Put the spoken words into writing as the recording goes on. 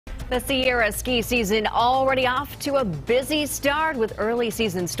The Sierra ski season already off to a busy start with early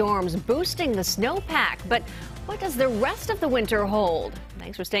season storms boosting the snowpack. But what does the rest of the winter hold?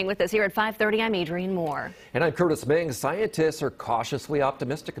 Thanks for staying with us here at 5:30. I'm Adrienne Moore. And I'm Curtis Ming. Scientists are cautiously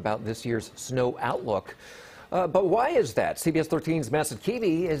optimistic about this year's snow outlook. But why is that? CBS 13's Madison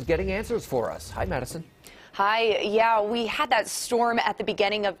Keevy is getting answers for us. Hi, Madison. Hi. Yeah, we had that storm at the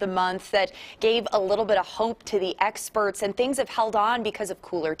beginning of the month that gave a little bit of hope to the experts, and things have held on because of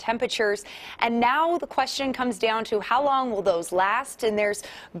cooler temperatures. And now the question comes down to how long will those last? And there's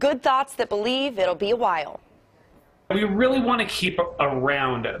good thoughts that believe it'll be a while. We really want to keep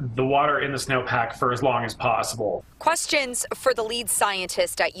around the water in the snowpack for as long as possible. Questions for the lead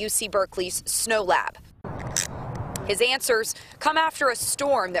scientist at UC Berkeley's Snow Lab. His answers come after a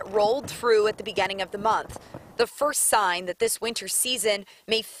storm that rolled through at the beginning of the month. The first sign that this winter season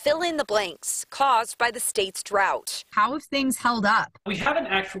may fill in the blanks caused by the state's drought. How have things held up? We haven't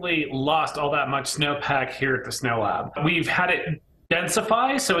actually lost all that much snowpack here at the Snow Lab. We've had it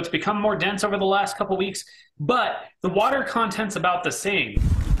densify, so it's become more dense over the last couple weeks, but the water content's about the same.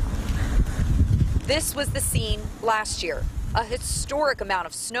 This was the scene last year. A historic amount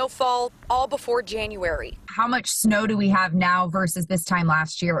of snowfall all before January. How much snow do we have now versus this time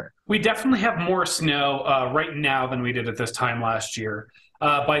last year? We definitely have more snow right now than we did at this time last year.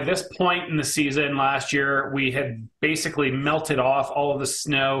 By this point in the season last year, we had basically melted off all of the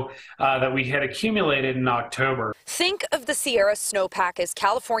snow that we had accumulated in October. Think of the Sierra snowpack as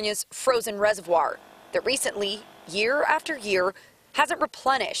California's frozen reservoir that recently, year after year, hasn't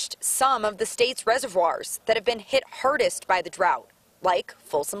replenished some of the state's reservoirs that have been hit hardest by the drought, like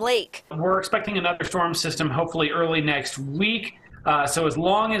Folsom Lake. We're expecting another storm system hopefully early next week. So as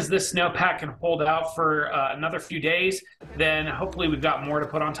long as this snowpack can hold out for another few days, then hopefully we've got more to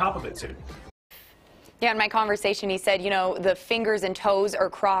put on top of it soon. Yeah, in my conversation, he said, you know, the fingers and toes are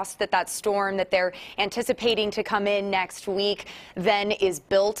crossed that storm that they're anticipating to come in next week then is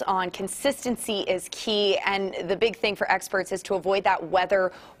built on consistency is key. And the big thing for experts is to avoid that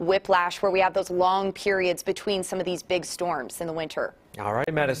weather whiplash where we have those long periods between some of these big storms in the winter. All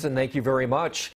right, Madison, thank you very much.